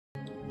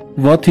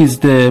What is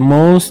the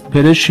most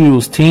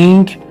precious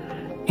thing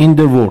in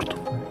the world?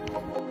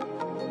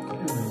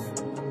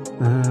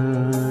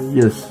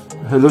 Yes.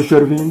 Hello,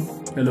 Sharvin.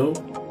 Hello.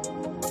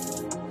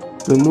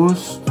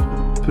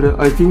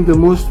 I think the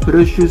most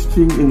precious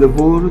thing in the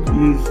world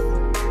is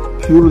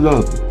pure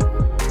love,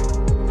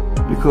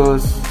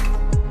 because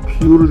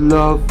pure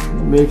love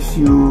makes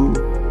you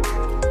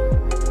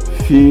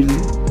feel.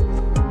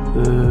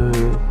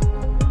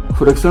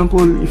 For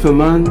example, if a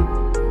man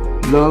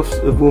loves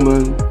a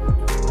woman,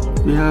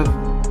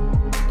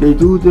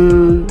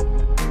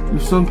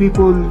 if some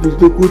people will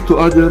do good to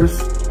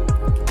others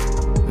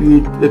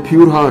with a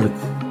pure heart,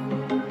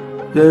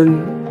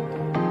 then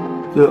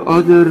the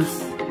others,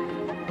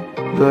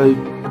 like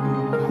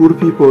poor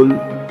people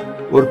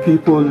or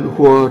people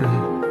who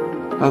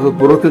have a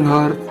broken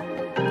heart,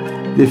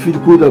 they feel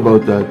good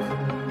about that,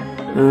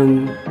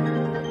 and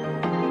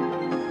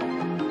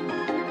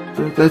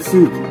that's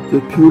it. The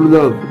pure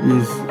love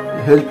is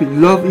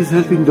helping. Love is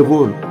helping the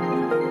world,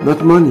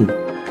 not money.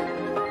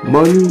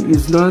 Money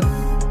is not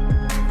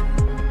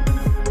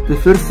the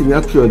first thing,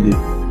 actually.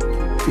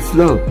 It's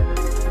love.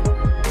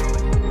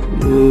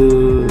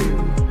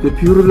 The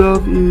pure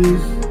love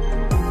is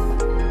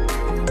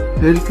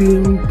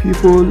helping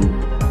people.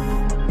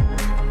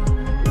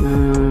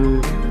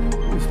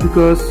 It's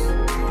because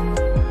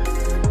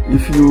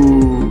if you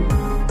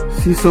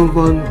see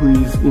someone who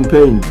is in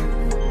pain,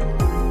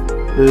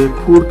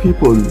 poor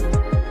people,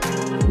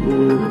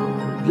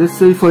 let's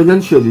say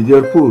financially they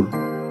are poor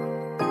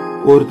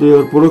or they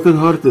are broken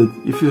hearted,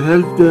 if you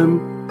help them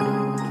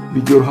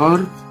with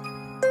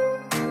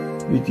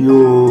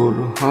your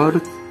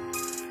heart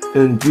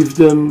and give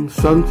them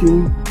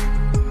something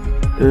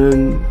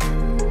and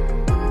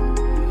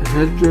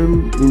help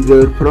them in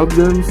their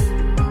problems,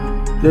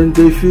 then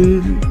they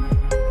feel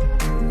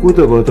good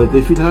about that,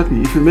 they feel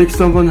happy. If you make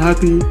someone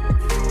happy,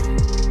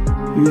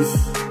 he's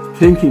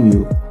thanking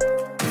you.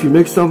 If you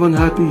make someone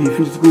happy, he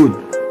feels good,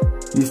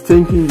 he's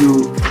thanking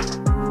you.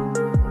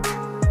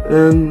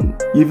 And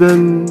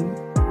even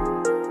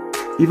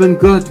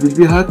God will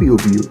be happy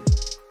with you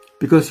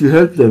because you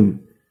help them.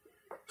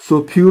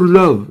 So pure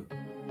love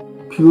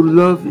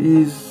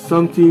is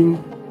something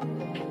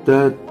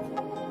that,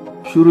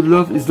 pure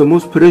love is the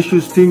most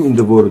precious thing in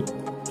the world.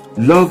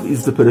 Love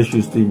is the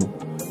precious thing,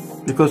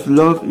 because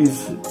love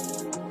is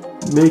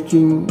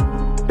making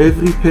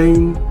every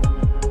pain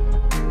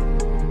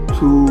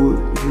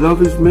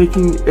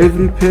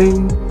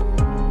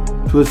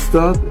to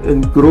stop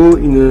and grow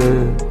in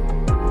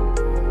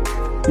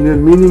a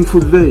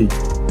meaningful way.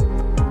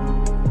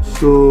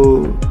 So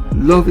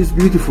love is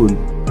beautiful.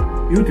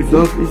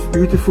 Love is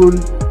beautiful.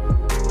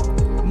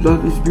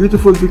 Love is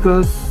beautiful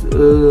because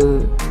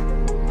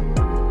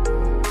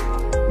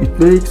it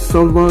makes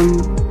someone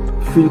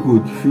feel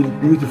good, feel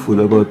beautiful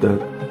about that.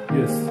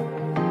 Yes.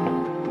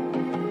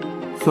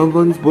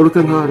 Someone's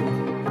broken heart,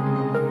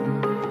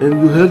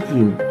 and you help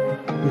him,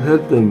 you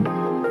help them,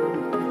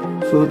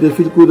 so they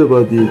feel good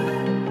about it.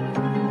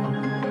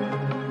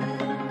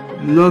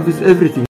 Love is everything.